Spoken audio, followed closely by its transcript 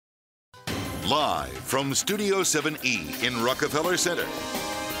Live from Studio 7E in Rockefeller Center,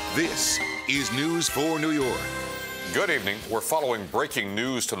 this is News 4 New York. Good evening. We're following breaking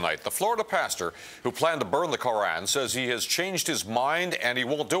news tonight. The Florida pastor who planned to burn the Koran says he has changed his mind and he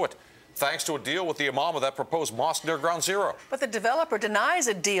won't do it, thanks to a deal with the imam of that proposed mosque near Ground Zero. But the developer denies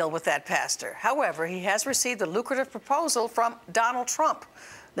a deal with that pastor. However, he has received a lucrative proposal from Donald Trump.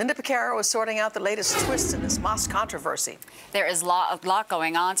 Linda Picaro is sorting out the latest twists in this mosque controversy. There is a lot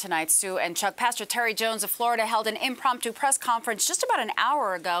going on tonight, Sue and Chuck. Pastor Terry Jones of Florida held an impromptu press conference just about an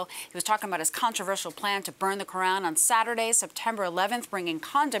hour ago. He was talking about his controversial plan to burn the Quran on Saturday, September 11th, bringing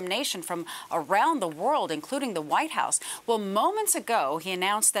condemnation from around the world, including the White House. Well, moments ago, he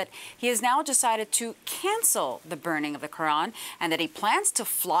announced that he has now decided to cancel the burning of the Quran and that he plans to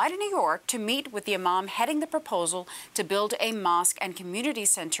fly to New York to meet with the imam heading the proposal to build a mosque and community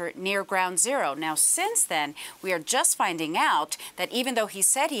center near Ground Zero. Now, since then, we are just finding out that even though he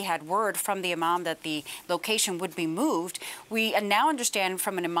said he had word from the imam that the location would be moved, we now understand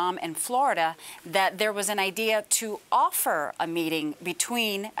from an imam in Florida that there was an idea to offer a meeting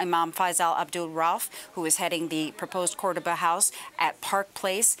between Imam Faisal Abdul Rauf, who is heading the proposed Cordoba house at Park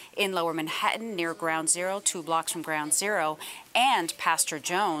Place in Lower Manhattan near Ground Zero, 2 blocks from Ground Zero, and Pastor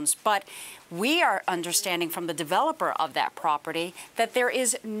Jones. But we are understanding from the developer of that property that there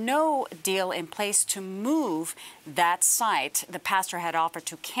is no deal in place to move that site. The pastor had offered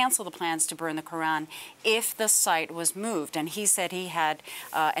to cancel the plans to burn the Quran if the site was moved, and he said he had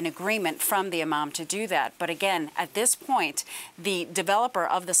an agreement from the imam to do that. But again, at this point, the developer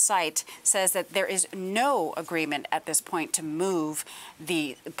of the site says that there is no agreement at this point to move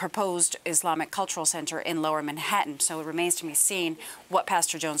the proposed Islamic Cultural Center in Lower Manhattan. So it remains to be seen what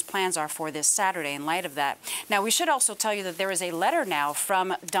Pastor Jones' plans are for this Saturday in light of that. Now, we should also tell you that there is a letter now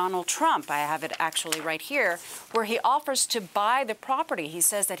from Donald Trump. I have it actually right here, where he offers to buy the property. He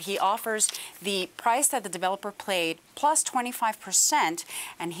says that he offers the price that the developer paid plus 25%,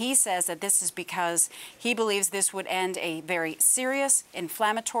 and he says that this is because he believes this would end a very serious,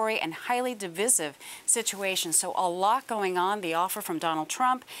 inflammatory, and highly divisive situation. So a lot going on. The offer from Donald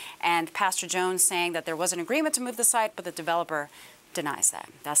Trump and Pastor Jones saying that there was an agreement to move the site, but the developer denies that.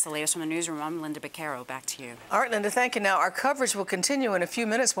 That's the latest from the newsroom. I'm Linda Picaro. Back to you. All right, Linda, thank you. Now, our coverage will continue in a few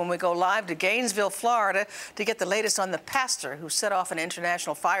minutes when we go live to Gainesville, Florida, to get the latest on the pastor who set off an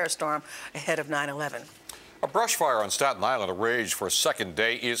international firestorm ahead of 9/11. A brush fire on Staten Island, a rage for a second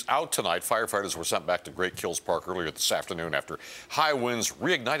day, is out tonight. Firefighters were sent back to Great Kills Park earlier this afternoon after high winds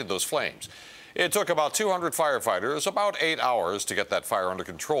reignited those flames. It took about 200 firefighters about 8 hours to get that fire under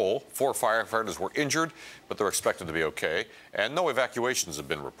control. 4 firefighters were injured, but they're expected to be okay, and no evacuations have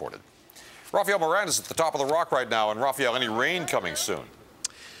been reported. Rafael Miranda's at the top of the rock right now, and Rafael, any rain coming soon?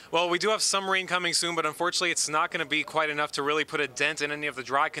 Well, we do have some rain coming soon, but unfortunately it's not going to be quite enough to really put a dent in any of the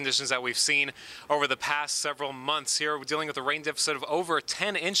dry conditions that we've seen over the past several months. Here we're dealing with a rain deficit of over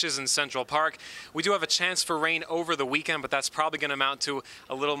 10 inches in Central Park. We do have a chance for rain over the weekend, but that's probably going to amount to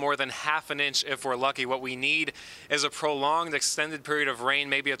a little more than half an inch if we're lucky. What we need is a prolonged, extended period of rain,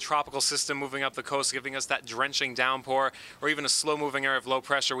 maybe a tropical system moving up the coast, giving us that drenching downpour, or even a slow-moving area of low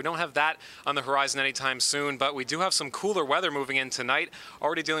pressure. We don't have that on the horizon anytime soon, but we do have some cooler weather moving in tonight.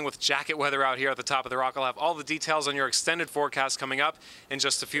 Already dealing with jacket weather out here at the top of the rock. I'll have all the details on your extended forecast coming up in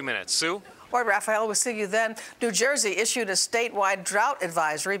just a few minutes. Sue? All right, Rafael, we'll see you then. New Jersey issued a statewide drought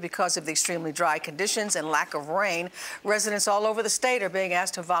advisory because of the extremely dry conditions and lack of rain. Residents all over the state are being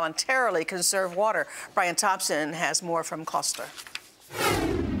asked to voluntarily conserve water. Brian Thompson has more from Closter.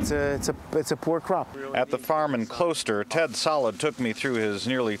 It's a poor crop. At the farm in Closter, Ted Solid took me through his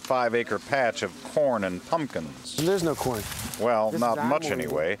nearly 5-acre patch of corn and pumpkins. There's no corn. Well, not much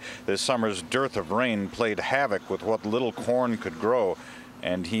anyway. This summer's dearth of rain played havoc with what little corn could grow,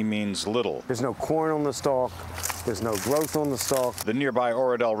 and he means little. There's no corn on the stalk. There's no growth on the stalk. The nearby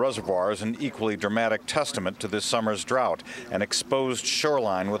Oradell Reservoir is an equally dramatic testament to this summer's drought, an exposed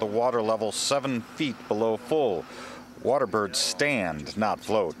shoreline with a water level 7 feet below full. Waterbirds stand, not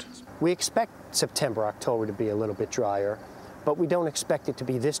float. We expect September, October to be a little bit drier, but we don't expect it to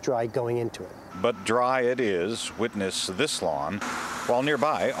be this dry going into it. But dry it is, witness this lawn, while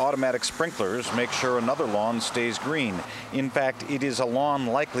nearby automatic sprinklers make sure another lawn stays green. In fact, it is a lawn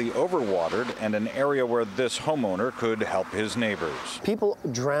likely overwatered and an area where this homeowner could help his neighbors. People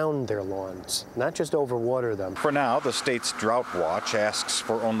drown their lawns, not just overwater them. For now, the state's drought watch asks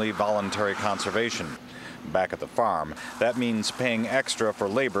for only voluntary conservation. Back at the farm, that means paying extra for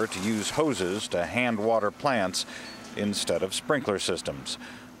labor to use hoses to hand water plants instead of sprinkler systems.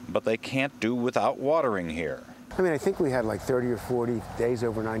 But they can't do without watering here. I mean, I think we had like 30 or 40 days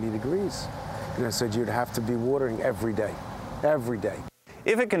over 90 degrees. And I said you'd have to be watering every day. Every day.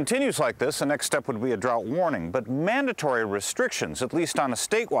 If it continues like this, the next step would be a drought warning, but mandatory restrictions, at least on a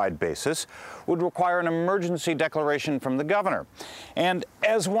statewide basis, would require an emergency declaration from the governor. And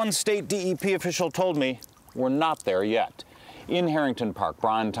as one state DEP official told me, we're not there yet. In Harrington Park,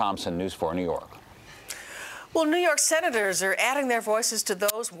 Brian Thompson, News 4 New York. Well, New York senators are adding their voices to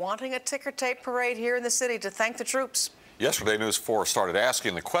those wanting a ticker tape parade here in the city to thank the troops. Yesterday, News 4 started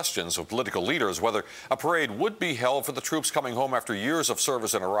asking the questions of political leaders whether a parade would be held for the troops coming home after years of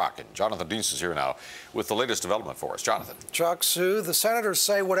service in Iraq. And Jonathan Deese is here now with the latest development for us. Jonathan. Chuck, Sue, the senators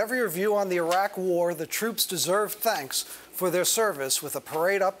say whatever your view on the Iraq war, the troops deserve thanks for their service with a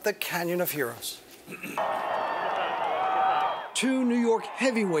parade up the Canyon of Heroes. Two New York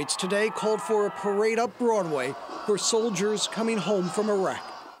heavyweights today called for a parade up Broadway for soldiers coming home from Iraq.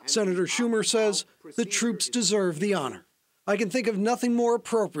 Senator Schumer says the troops deserve the honor. I can think of nothing more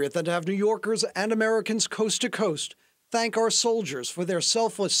appropriate than to have New Yorkers and Americans coast to coast thank our soldiers for their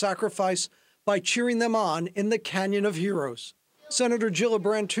selfless sacrifice by cheering them on in the Canyon of Heroes. Senator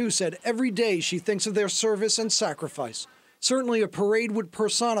Gillibrand, too, said every day she thinks of their service and sacrifice. Certainly a parade would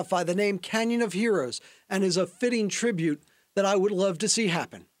personify the name Canyon of Heroes and is a fitting tribute that I would love to see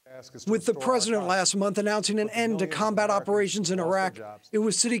happen. With the president last month announcing an end to combat operations in Iraq, it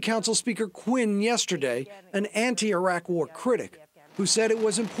was City Council Speaker Quinn yesterday, an anti-Iraq war critic, who said it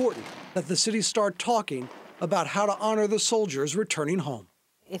was important that the city start talking about how to honor the soldiers returning home.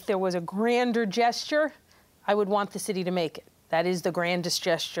 If there was a grander gesture, I would want the city to make it. That is the grandest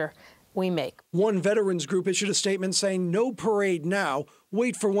gesture we make. One veterans group issued a statement saying no parade now,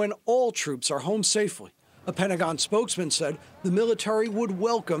 wait for when all troops are home safely. A Pentagon spokesman said the military would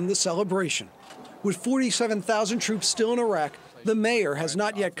welcome the celebration. With 47,000 troops still in Iraq, the mayor has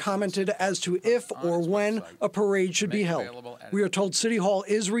not yet commented as to if or when a parade should be held. We are told City Hall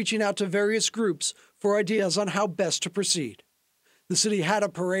is reaching out to various groups for ideas on how best to proceed. The city had a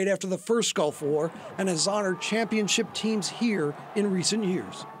parade after the first Gulf War and has honored championship teams here in recent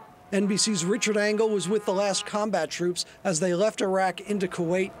years. NBC's Richard Engel was with the last combat troops as they left Iraq into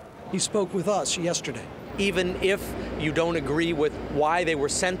Kuwait. He spoke with us yesterday. Even if you don't agree with why they were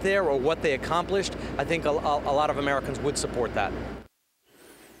sent there or what they accomplished, I think a lot of Americans would support that.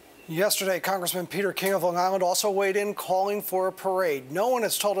 Yesterday, Congressman Peter King of Long Island also weighed in calling for a parade. No one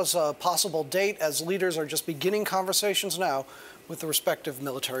has told us a possible date, as leaders are just beginning conversations now with the respective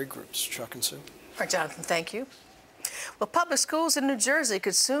military groups. Chuck and Sue. All right, Jonathan, thank you. Well, public schools in New Jersey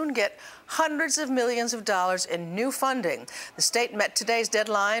could soon get hundreds of millions of dollars in new funding. The state met today's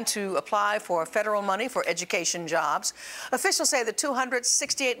deadline to apply for federal money for education jobs. Officials say the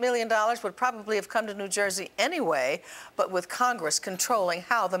 $268 million would probably have come to New Jersey anyway, but with Congress controlling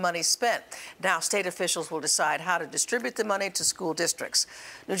how the money's spent. Now state officials will decide how to distribute the money to school districts.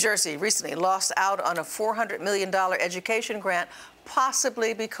 New Jersey recently lost out on a $400 million education grant,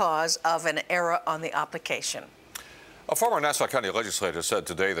 possibly because of an error on the application. A former Nassau County legislator said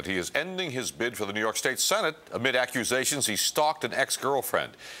today that he is ending his bid for the New York State Senate amid accusations he stalked an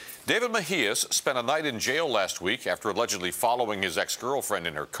ex-girlfriend. David Mejias spent a night in jail last week after allegedly following his ex-girlfriend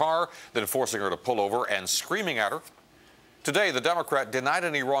in her car, then forcing her to pull over and screaming at her. Today, the Democrat denied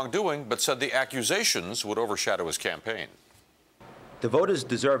any wrongdoing, but said the accusations would overshadow his campaign. The voters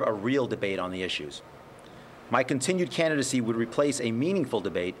deserve a real debate on the issues. My continued candidacy would replace a meaningful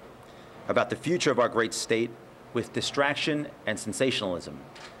debate about the future of our great state with distraction and sensationalism.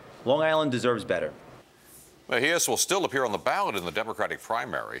 Long Island deserves better. Mejias will still appear on the ballot in the Democratic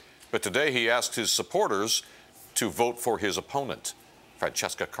primary, but today he asked his supporters to vote for his opponent,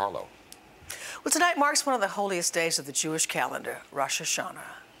 Francesca Carlo. Well, tonight marks one of the holiest days of the Jewish calendar, Rosh Hashanah.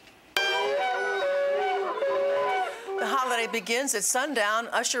 The holiday begins at sundown,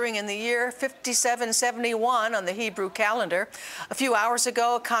 ushering in the year 5771 on the Hebrew calendar. A few hours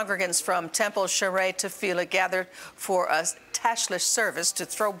ago, congregants from Temple Sharei Tefillah gathered for a Tashlish service to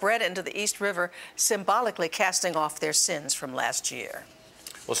throw bread into the East River, symbolically casting off their sins from last year.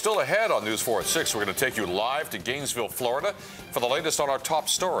 Well, still ahead on News 4 at 6, we're going to take you live to Gainesville, Florida for the latest on our top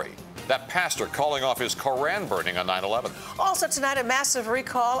story. That pastor calling off his Koran burning on 9/11. Also tonight, a massive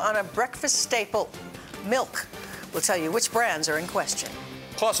recall on a breakfast staple, milk. We'll tell you which brands are in question.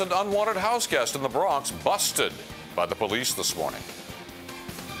 Plus, an unwanted house guest in the Bronx busted by the police this morning.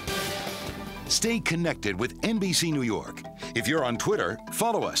 Stay connected with NBC New York. If you're on Twitter,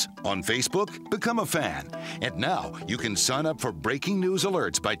 follow us. On Facebook, become a fan. And now you can sign up for breaking news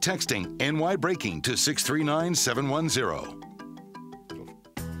alerts by texting NY Breaking to 639-710.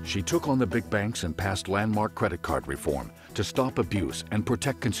 She took on the big banks and passed landmark credit card reform to stop abuse and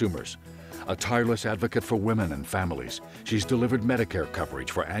protect consumers. A tireless advocate for women and families, she's delivered Medicare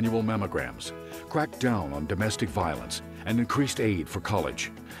coverage for annual mammograms, cracked down on domestic violence, and increased aid for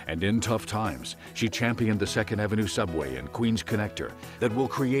college. And in tough times, she championed the 2nd Avenue subway and Queens Connector that will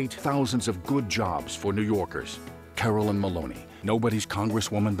create thousands of good jobs for New Yorkers. Carolyn Maloney, nobody's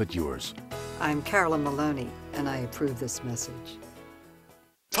congresswoman but yours. I'm Carolyn Maloney, and I approve this message.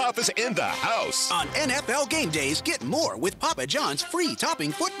 Papa's in the house. On NFL game days, get more with Papa John's free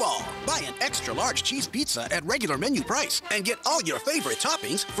topping football. Buy an extra large cheese pizza at regular menu price and get all your favorite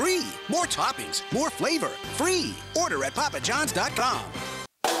toppings free. More toppings, more flavor, free. Order at papajohns.com.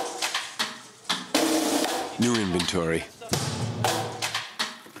 New inventory.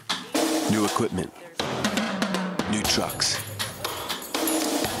 New equipment. New trucks.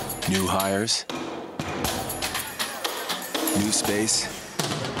 New hires. New space.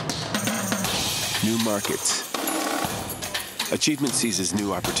 New markets. Achievement seizes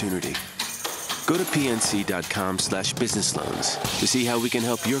new opportunity. Go to pnc.com/business loans to see how we can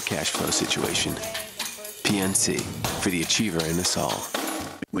help your cash flow situation. PNC, for the achiever in us all.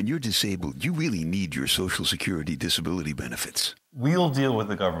 When you're disabled, you really need your Social Security disability benefits. We'll deal with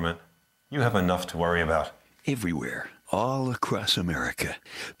the government. You have enough to worry about. Everywhere, all across America.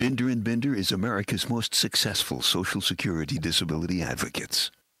 Binder & Binder is America's most successful Social Security disability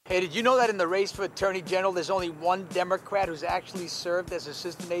advocates. Hey, did you know that in the race for Attorney General, there's only one Democrat who's actually served as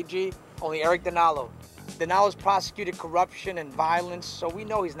Assistant AG? Only Eric Dinalo. Dinalo's prosecuted corruption and violence, so we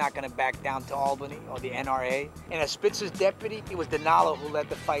know he's not going to back down to Albany or the NRA. And as Spitzer's deputy, it was Dinalo who led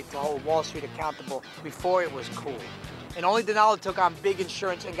the fight to hold Wall Street accountable before it was cool. And only Dinalo took on big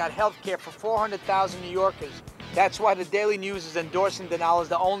insurance and got health care for 400,000 New Yorkers. That's why the Daily News is endorsing Dinalo as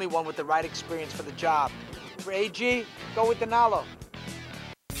the only one with the right experience for the job. For AG, go with Dinalo.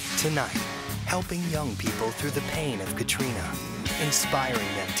 Tonight, helping young people through the pain of Katrina, inspiring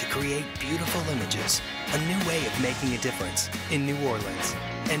them to create beautiful images, a new way of making a difference in New Orleans.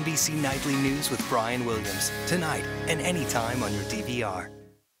 NBC Nightly News with Brian Williams, tonight and anytime on your DVR.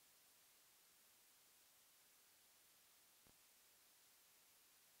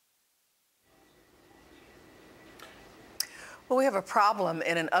 Well, we have a problem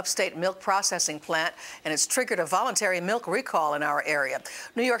in an upstate milk processing plant, and it's triggered a voluntary milk recall in our area.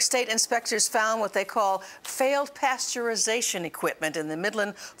 New York State inspectors found what they call failed pasteurization equipment in the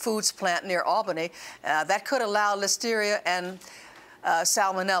Midland Foods plant near Albany that could allow listeria and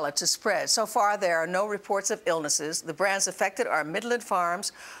salmonella to spread. So far, there are no reports of illnesses. The brands affected are Midland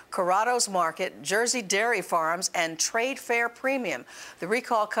Farms, Corrado's Market, Jersey Dairy Farms, and Trade Fair Premium. The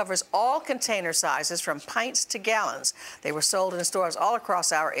recall covers all container sizes from pints to gallons. They were sold in stores all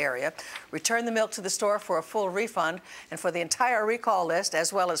across our area. Return the milk to the store for a full refund. And for the entire recall list,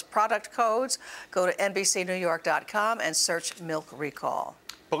 as well as product codes, go to NBCNewYork.com and search milk recall.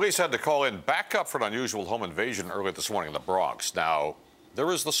 Police had to call in backup for an unusual home invasion early this morning in the Bronx. Now,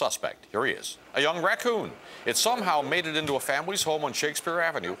 there is the suspect. Here he is, a young raccoon. It somehow made it into a family's home on Shakespeare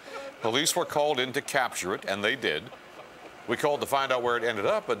Avenue. Police were called in to capture it, and they did. We called to find out where it ended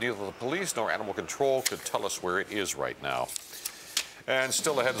up, but neither the police nor animal control could tell us where it is right now. And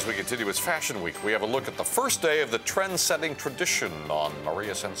still ahead as we continue, it's Fashion Week. We have a look at the first day of the trend-setting tradition on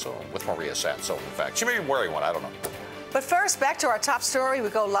Maria Sansone, with Maria Sansone, in fact. She may be wearing one, I don't know. But first, back to our top story. We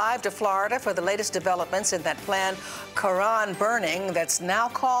go live to Florida for the latest developments in that planned Quran burning that's now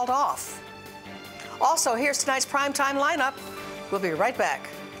called off. Also, here's tonight's primetime lineup. We'll be right back.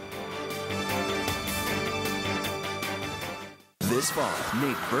 This fall,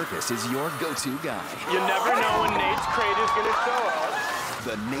 Nate Berkus is your go-to guy. You never know when Nate's crate is going to show up.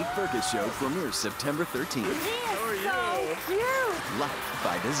 The Nate Berkus Show premieres September 13th. He is so cute. Life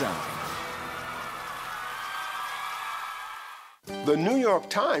by Design. The New York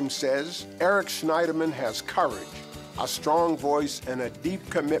Times says Eric Schneiderman has courage, a strong voice, and a deep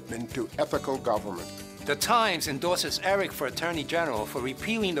commitment to ethical government. The Times endorses Eric for Attorney General for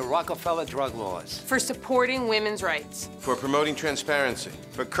repealing the Rockefeller drug laws. For supporting women's rights. For promoting transparency.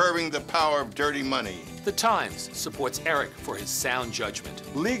 For curbing the power of dirty money. The Times supports Eric for his sound judgment.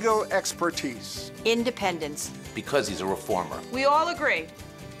 Legal expertise. Independence. Because he's a reformer. We all agree.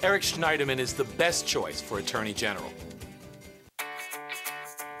 Eric Schneiderman is the best choice for Attorney General.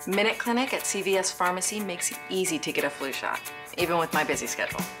 Minute Clinic at CVS Pharmacy makes it easy to get a flu shot, even with my busy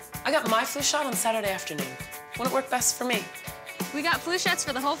schedule. I got my flu shot on Saturday afternoon. When it worked best for me. We got flu shots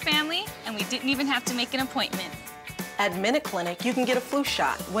for the whole family, and we didn't even have to make an appointment. At Minute Clinic, you can get a flu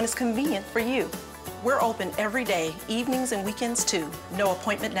shot when it's convenient for you. We're open every day, evenings and weekends too. No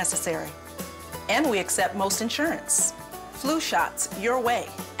appointment necessary. And we accept most insurance. Flu shots your way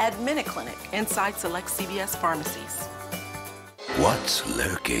at Minute Clinic inside select CVS pharmacies. What's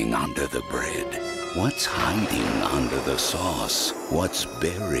lurking under the bread? What's hiding under the sauce? What's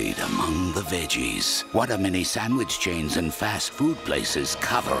buried among the veggies? What are many sandwich chains and fast food places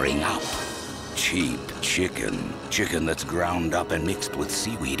covering up? Cheap chicken. Chicken that's ground up and mixed with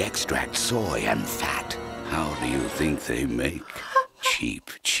seaweed extract, soy, and fat. How do you think they make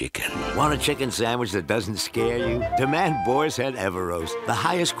cheap chicken? Want a chicken sandwich that doesn't scare you? Demand Boar's Head Everroast, the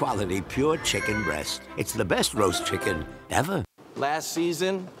highest quality pure chicken breast. It's the best roast chicken ever. Last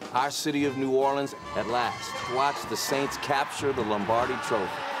season, our city of New Orleans at last watched the Saints capture the Lombardi Trophy.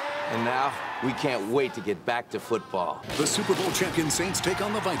 And now, we can't wait to get back to football. The Super Bowl champion Saints take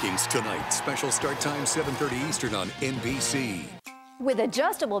on the Vikings tonight. Special start time, 7:30 Eastern on NBC. With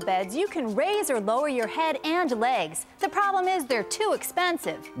adjustable beds, you can raise or lower your head and legs. The problem is they're too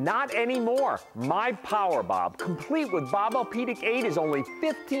expensive. Not anymore. My Power Bob, complete with Bobopedic 8, is only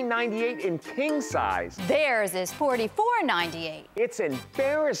 $15.98 in king size. Theirs is $44.98. It's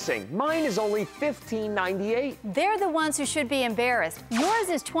embarrassing. Mine is only $15.98. They're the ones who should be embarrassed. Yours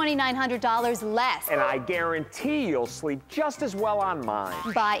is $2,900 less. And I guarantee you'll sleep just as well on mine.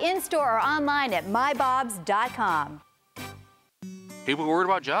 Buy in-store or online at mybobs.com. People are worried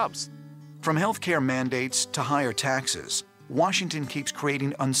about jobs. From healthcare mandates to higher taxes, Washington keeps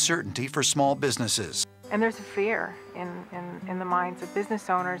creating uncertainty for small businesses. And there's a fear in the minds of business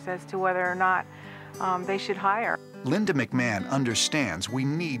owners as to whether or not they should hire. Linda McMahon understands we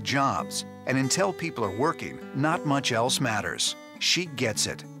need jobs, and until people are working, not much else matters. She gets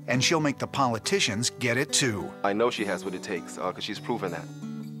it, and she'll make the politicians get it too. I know she has what it takes, because she's proven that.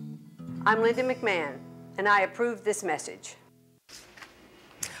 I'm Linda McMahon, and I approve this message.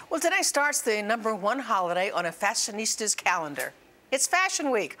 Well, today starts the #1 holiday on a fashionista's calendar. It's Fashion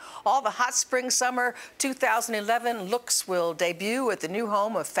Week. All the hot spring-summer 2011 looks will debut at the new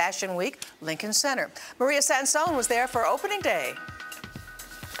home of Fashion Week, Lincoln Center. Maria Sansone was there for opening day.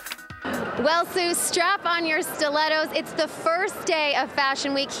 Well, Sue, strap on your stilettos. It's the first day of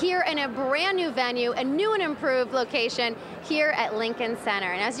Fashion Week here in a brand new venue, a new and improved location here at Lincoln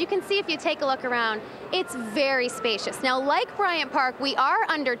Center. And as you can see, if you take a look around, it's very spacious. Now, like Bryant Park, we are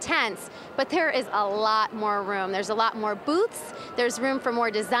under tents, but there is a lot more room. There's a lot more booths. There's room for more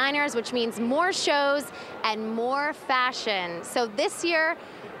designers, which means more shows and more fashion. So this year,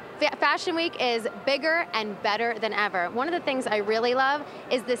 Fashion Week is bigger and better than ever. One of the things I really love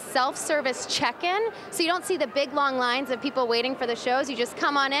is this self-service check-in. So you don't see the big long lines of people waiting for the shows. You just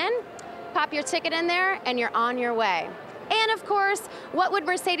come on in, pop your ticket in there, and you're on your way. And of course, what would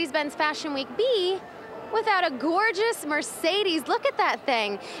Mercedes-Benz Fashion Week be without a gorgeous Mercedes? Look at that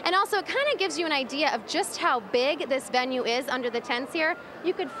thing. And also, it kind of gives you an idea of just how big this venue is under the tents here.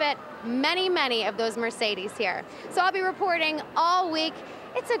 You could fit many, many of those Mercedes here. So I'll be reporting all week.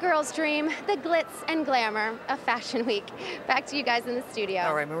 It's a girl's dream, the glitz and glamour of Fashion Week. Back to you guys in the studio.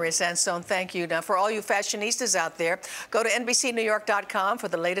 All right, Maria Sandstone, thank you. Now, for all you fashionistas out there, go to NBCNewYork.com for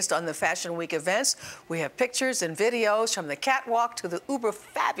the latest on the Fashion Week events. We have pictures and videos from the catwalk to the uber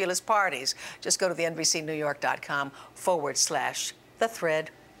fabulous parties. Just go to the NBCNewYork.com/thethread.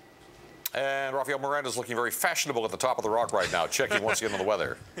 And Rafael Miranda's looking very fashionable at the top of the rock right now, checking once again on the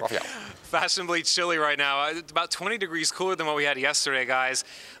weather. Rafael. Fashionably chilly right now. It's about 20 degrees cooler than what we had yesterday, guys.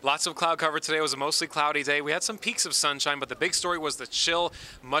 Lots of cloud cover today. It was a mostly cloudy day. We had some peaks of sunshine, but the big story was the chill.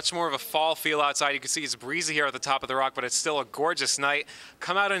 Much more of a fall feel outside. You can see it's breezy here at the top of the rock, but it's still a gorgeous night.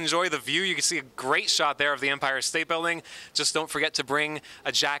 Come out and enjoy the view. You can see a great shot there of the Empire State Building. Just don't forget to bring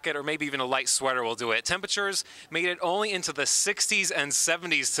a jacket or maybe even a light sweater will do it. Temperatures made it only into the 60s and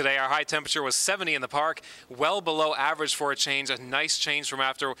 70s today. Our high temperature was 70 in the park, well below average for a change. A nice change from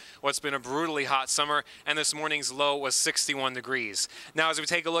after what's been a brutally hot summer, and this morning's low was 61 degrees. Now, as we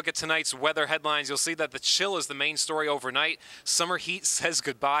take a look at tonight's weather headlines, you'll see that the chill is the main story overnight. Summer heat says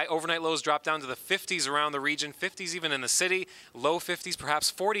goodbye. Overnight lows drop down to the 50s around the region, 50s even in the city, low 50s,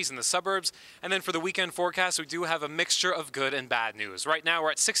 perhaps 40s in the suburbs. And then for the weekend forecast, we do have a mixture of good and bad news. Right now,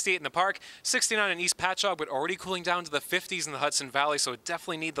 we're at 68 in the park, 69 in East Patchogue, but already cooling down to the 50s in the Hudson Valley, so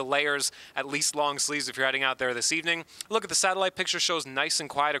definitely need the layers, at least long sleeves if you're heading out there this evening. Look at the satellite picture, shows nice and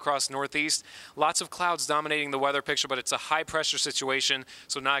quiet across Northeast. Lots of clouds dominating the weather picture, but it's a high pressure situation,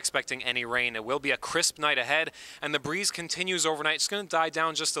 so not expecting any rain. It will be a crisp night ahead, and the breeze continues overnight. It's going to die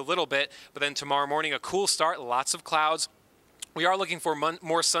down just a little bit, but then tomorrow morning a cool start, lots of clouds. We are looking for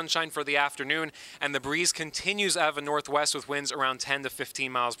more sunshine for the afternoon, and the breeze continues out of the northwest with winds around 10 to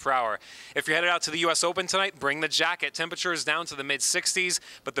 15 miles per hour. If you're headed out to the U.S. Open tonight, bring the jacket. Temperatures down to the mid-60s,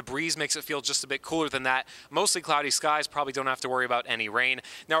 but the breeze makes it feel just a bit cooler than that. Mostly cloudy skies, probably don't have to worry about any rain.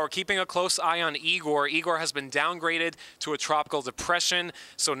 Now, we're keeping a close eye on Igor. Igor has been downgraded to a tropical depression,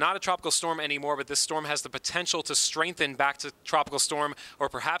 so not a tropical storm anymore, but this storm has the potential to strengthen back to tropical storm or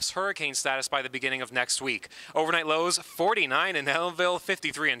perhaps hurricane status by the beginning of next week. Overnight lows, 49 in Hellenville,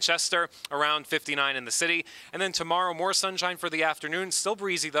 53 in Chester, around 59 in the city. And then tomorrow, more sunshine for the afternoon, still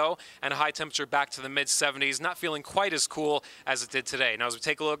breezy though, and a high temperature back to the mid-70s, not feeling quite as cool as it did today. Now, as we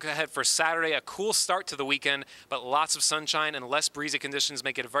take a look ahead for Saturday, a cool start to the weekend, but lots of sunshine and less breezy conditions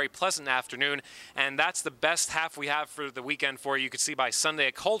make it a very pleasant afternoon. And that's the best half we have for the weekend for you. You can see by Sunday,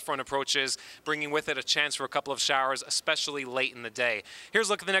 a cold front approaches, bringing with it a chance for a couple of showers, especially late in the day. Here's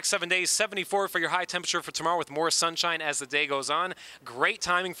a look at the next 7 days. 74 for your high temperature for tomorrow with more sunshine as the day goes on. Great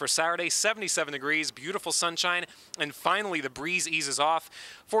timing for Saturday, 77 degrees, beautiful sunshine, and finally the breeze eases off.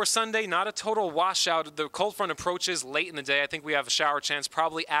 For Sunday, not a total washout. The cold front approaches late in the day. I think we have a shower chance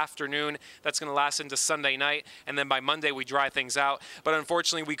probably afternoon. That's going to last into Sunday night, and then by Monday we dry things out. But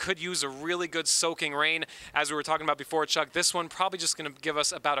unfortunately, we could use a really good soaking rain. As we were talking about before, Chuck, this one probably just going to give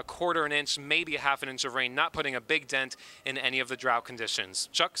us about a quarter an inch, maybe a half an inch of rain, not putting a big dent in any of the drought conditions.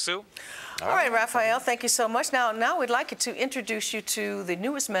 Chuck, Sue? All right, Raphael, thank you so much. Now we'd like to introduce you to the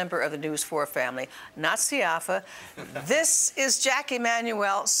newest member of the News 4 family, not Siafa. This is Jack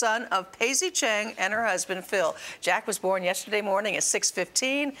Emanuel, son of Paisy Cheng and her husband, Phil. Jack was born yesterday morning at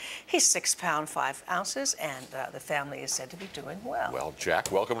 6:15. He's 6 pounds 5 ounces, and the family is said to be doing well. Well,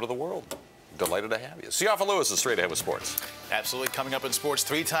 Jack, welcome to the world. Delighted to have you. Siafa Lewis is straight ahead with sports. Absolutely. Coming up in sports,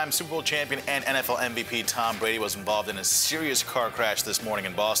 three-time Super Bowl champion and NFL MVP Tom Brady was involved in a serious car crash this morning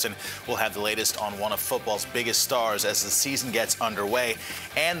in Boston. We'll have the latest on one of football's biggest stars as the season gets underway.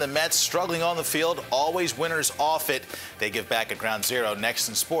 And the Mets struggling on the field, always winners off it. They give back at Ground Zero next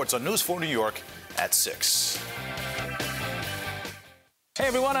in sports on News 4 New York at 6. Hey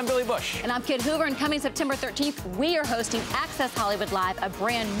everyone, I'm Billy Bush. And I'm Kid Hoover, and coming September 13th, we are hosting Access Hollywood Live, a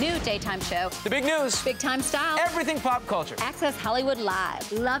brand new daytime show. The big news. Big time style. Everything pop culture. Access Hollywood Live.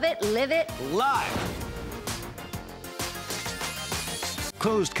 Love it, live it. Live.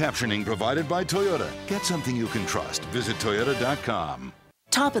 Closed captioning provided by Toyota. Get something you can trust. Visit Toyota.com.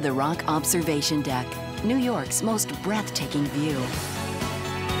 Top of the Rock Observation Deck, New York's most breathtaking view.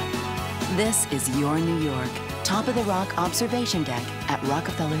 This is your New York. Top of the Rock Observation Deck at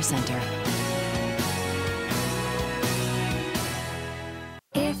Rockefeller Center.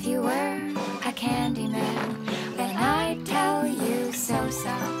 If you were a candy man, then I'd tell you so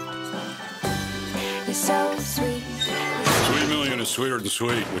soft. You're so sweet. Sweet Million is sweeter than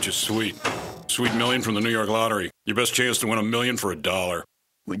sweet, which is sweet. Sweet Million from the New York Lottery. Your best chance to win $1 million for $1.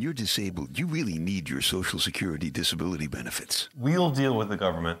 When you're disabled, you really need your Social Security disability benefits. We'll deal with the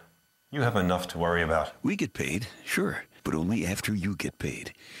government. You have enough to worry about. We get paid, sure, but only after you get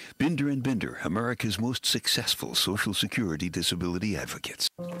paid. Binder & Binder, America's most successful Social Security disability advocates.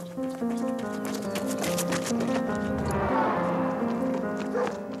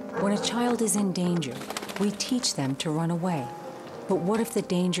 When a child is in danger, we teach them to run away. But what if the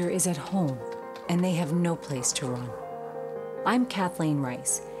danger is at home and they have no place to run? I'm Kathleen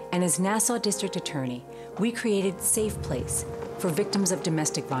Rice, and as Nassau District Attorney, we created Safe Place for victims of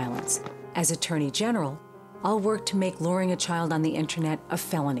domestic violence. As Attorney General, I'll work to make luring a child on the internet a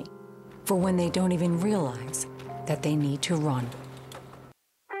felony for when they don't even realize that they need to run.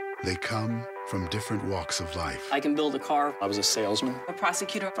 They come from different walks of life. I can build a car. I was a salesman. A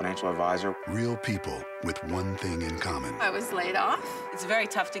prosecutor. Financial advisor. Real people with one thing in common. I was laid off. It's very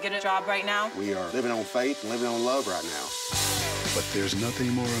tough to get a job right now. We are living on faith and living on love right now. But there's nothing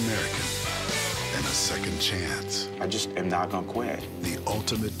more American than a second chance. I just am not gonna quit. The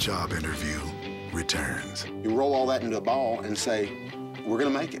ultimate job interview returns. You roll all that into a ball and say, we're gonna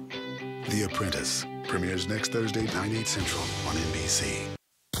make it. The Apprentice premieres next Thursday, 9/8 Central on NBC.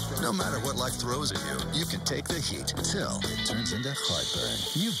 No matter what life throws at you, you can take the heat till it turns into heartburn.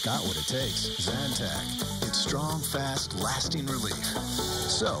 You've got what it takes. Zantac. It's strong, fast, lasting relief.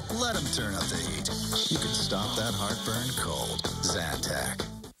 So let them turn up the heat. You can stop that heartburn cold. Zantac.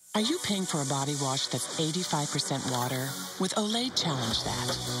 Are you paying for a body wash that's 85% water? With Olay, challenge that.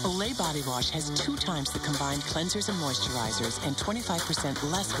 Olay Body Wash has 2 times the combined cleansers and moisturizers and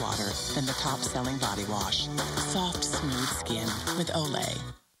 25% less water than the top-selling body wash. Soft, smooth skin with Olay.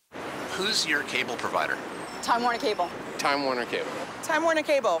 Who's your cable provider? Time Warner Cable. Time Warner Cable. Time Warner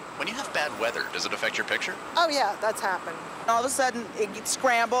Cable. When you have bad weather, does it affect your picture? Oh, yeah, that's happened. All of a sudden, it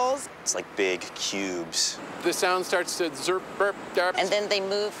scrambles. It's like big cubes. The sound starts to zerp, burp, darp. And then they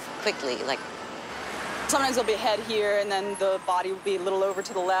move quickly, like. Sometimes there'll be a head here, and then the body will be a little over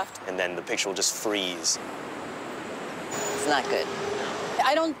to the left. And then the picture will just freeze. It's not good.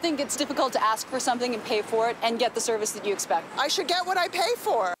 I don't think it's difficult to ask for something and pay for it and get the service that you expect. I should get what I pay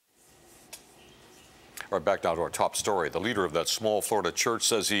for. All right, back now to our top story. The leader of that small Florida church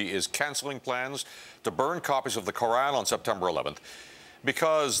says he is canceling plans to burn copies of the Quran on September 11th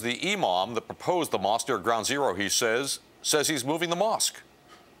because the imam that proposed the mosque near Ground Zero, he says he's moving the mosque.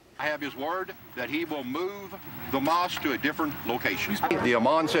 I have his word that he will move the mosque to a different location. The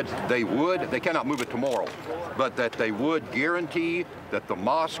imam said they cannot move it tomorrow, but that they would guarantee that the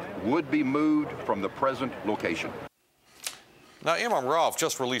mosque would be moved from the present location. Now, Imam Rauf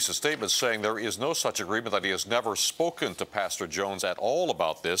just released a statement saying there is no such agreement, that he has never spoken to Pastor Jones at all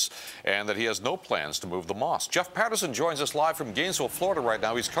about this, and that he has no plans to move the mosque. Jeff Patterson joins us live from Gainesville, Florida right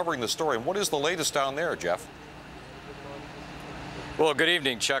now. He's covering the story. And what is the latest down there, Jeff? Well, good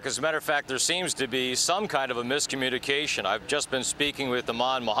evening, Chuck. As a matter of fact, there seems to be some kind of a miscommunication. I've just been speaking with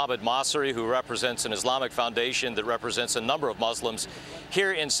Imam Mohammed Masri, who represents an Islamic foundation that represents a number of Muslims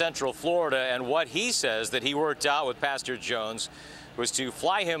here in Central Florida. And what he says that he worked out with Pastor Jones was to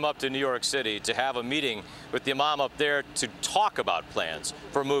fly him up to New York City to have a meeting with the imam up there to talk about plans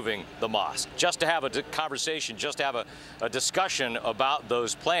for moving the mosque, just to have a conversation, just to have a discussion about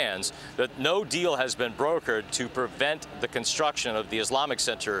those plans. That no deal has been brokered to prevent the construction of the Islamic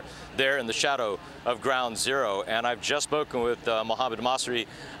Center there in the shadow of Ground Zero. And I've just spoken with Mohammed Masri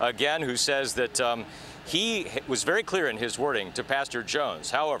again, who says that he was very clear in his wording to Pastor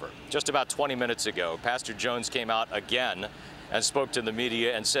Jones. However, just about 20 minutes ago, Pastor Jones came out again and spoke to the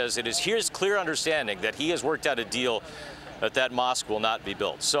media and says it is his clear understanding that he has worked out a deal that mosque will not be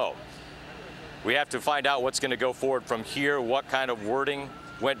built. So we have to find out what's going to go forward from here, what kind of wording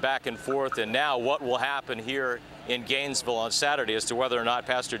went back and forth, and now what will happen here in Gainesville on Saturday as to whether or not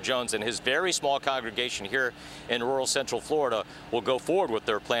Pastor Jones and his very small congregation here in rural Central Florida will go forward with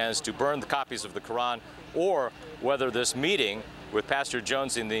their plans to burn the copies of the Quran, or whether this meeting with Pastor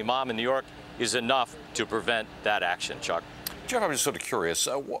Jones and the imam in New York is enough to prevent that action, Chuck. Jeff, I'm just sort of curious,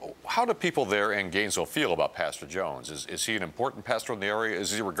 how do people there in Gainesville feel about Pastor Jones? Is he an important pastor in the area?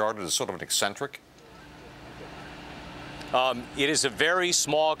 Is he regarded as sort of an eccentric? It is a very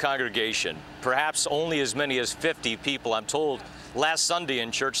small congregation, perhaps only as many as 50 people. I'm told last Sunday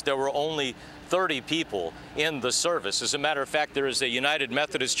in church there were only 30 people in the service. As a matter of fact, there is a United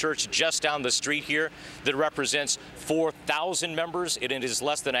Methodist Church just down the street here that represents 4,000 members. It is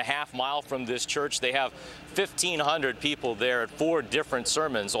less than a half mile from this church. They have 1,500 people there at 4 different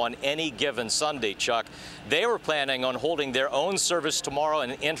sermons on any given Sunday, Chuck. They were planning on holding their own service tomorrow,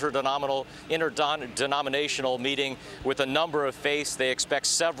 an interdenominational meeting with a number of faiths. They expect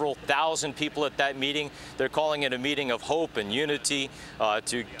several thousand people at that meeting. They're calling it a meeting of hope and unity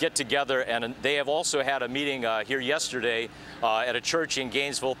to get together, and they have also had a meeting here yesterday at a church in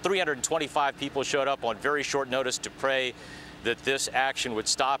Gainesville. 325 people showed up on very short notice to pray that this action would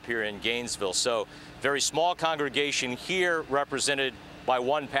stop here in Gainesville. So very small congregation here represented by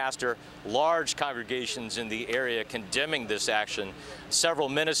one pastor, large congregations in the area condemning this action. Several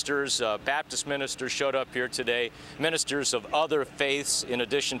ministers, Baptist ministers showed up here today. Ministers of other faiths, in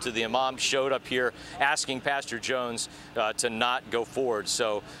addition to the imam, showed up here asking Pastor Jones to not go forward.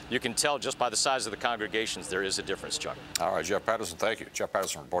 So you can tell just by the size of the congregations there is a difference, Chuck. All right, Jeff Patterson, thank you. Jeff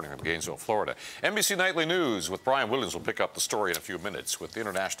Patterson reporting from Gainesville, Florida. NBC Nightly News with Brian Williams will pick up the story in a few minutes with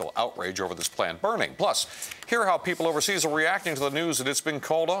international outrage over this planned burning. Plus, hear how people overseas are reacting to the news that it's been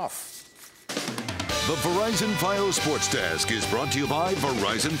called off. The Verizon Fios Sports Desk is brought to you by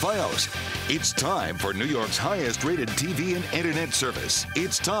Verizon Fios. It's time for New York's highest-rated TV and internet service.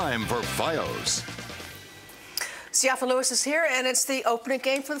 It's time for Fios. Siafa Lewis is here, and it's the opening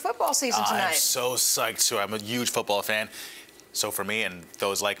game for the football season tonight. I'm so psyched, too. I'm a huge football fan. So for me and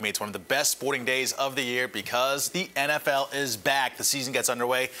those like me, it's one of the best sporting days of the year because the NFL is back. The season gets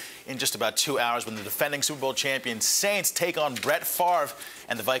underway in just about 2 hours when the defending Super Bowl champion Saints take on Brett Favre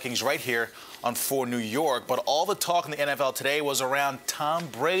and the Vikings right here on 4 New York. But all the talk in the NFL today was around Tom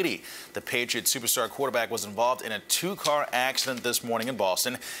Brady. The Patriots superstar quarterback was involved in a 2-car accident this morning in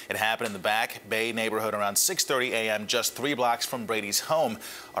Boston. It happened in the Back Bay neighborhood around 6:30 a.m., just 3 blocks from Brady's home.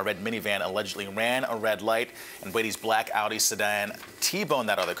 A red minivan allegedly ran a red light, and Brady's black Audi sedan T-boned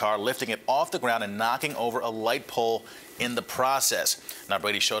that other car, lifting it off the ground and knocking over a light pole in the process. Now,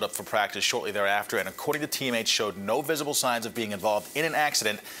 Brady showed up for practice shortly thereafter, and according to teammates, showed no visible signs of being involved in an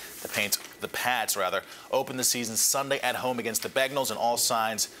accident The Pats opened the season Sunday at home against the Bengals, and all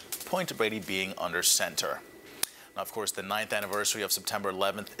signs point to Brady being under center. Now, of course, the 9th anniversary of September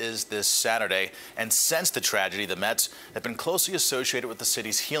 11th is this Saturday, and since the tragedy, the Mets have been closely associated with the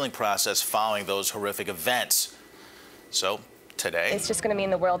city's healing process following those horrific events. So today, it's just going to mean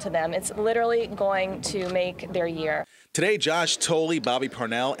the world to them. It's literally going to make their year. Today, Josh Tolley, Bobby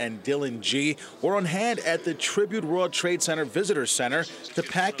Parnell, and Dylan G. were on hand at the Tribute World Trade Center Visitor Center to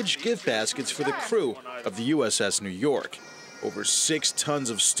package gift baskets for the crew of the USS New York. Over 6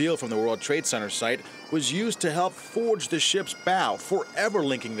 tons of steel from the World Trade Center site was used to help forge the ship's bow, forever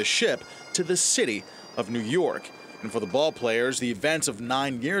linking the ship to the city of New York. And for the ball players, the events of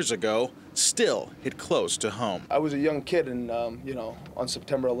 9 years ago still hit close to home. I was a young kid and, on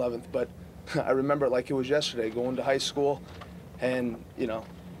September 11th, but I remember it like it was yesterday, going to high school and,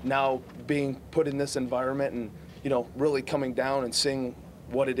 now being put in this environment and, really coming down and seeing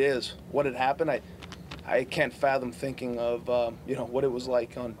what it is, what had happened. I can't fathom thinking of, what it was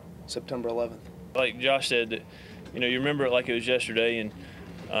like on September 11th. Like Josh said, you remember it like it was yesterday, and,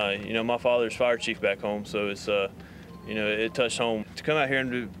 my father's fire chief back home, so it's, it touched home. To come out here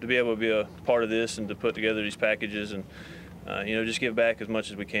and to be able to be a part of this and to put together these packages and, just give back as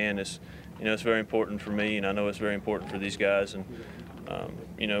much as we can is, it's very important for me, and I know it's very important for these guys. And,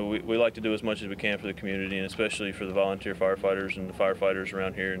 we like to do as much as we can for the community, and especially for the volunteer firefighters and the firefighters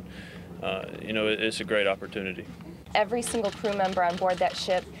around here. And, it's a great opportunity. Every single crew member on board that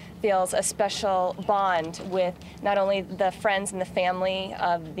ship feels a special bond with not only the friends and the family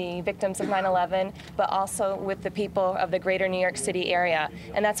of the victims of 9/11, but also with the people of the greater New York City area.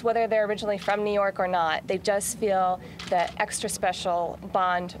 And that's whether they're originally from New York or not. They just feel that extra special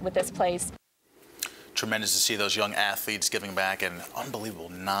bond with this place. Tremendous to see those young athletes giving back, and unbelievable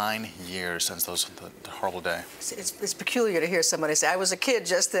 9 years since the horrible day. It's peculiar to hear somebody say, I was a kid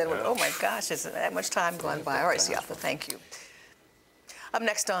just then. Oh my gosh, is that much time gone by? All right, Siafa, thank you. Up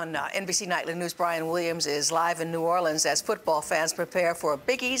next on NBC Nightly News, Brian Williams is live in New Orleans as football fans prepare for a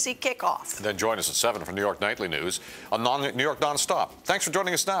Big Easy kickoff. And then join us at 7 for New York Nightly News on New York Nonstop. Thanks for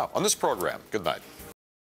joining us now on this program. Good night.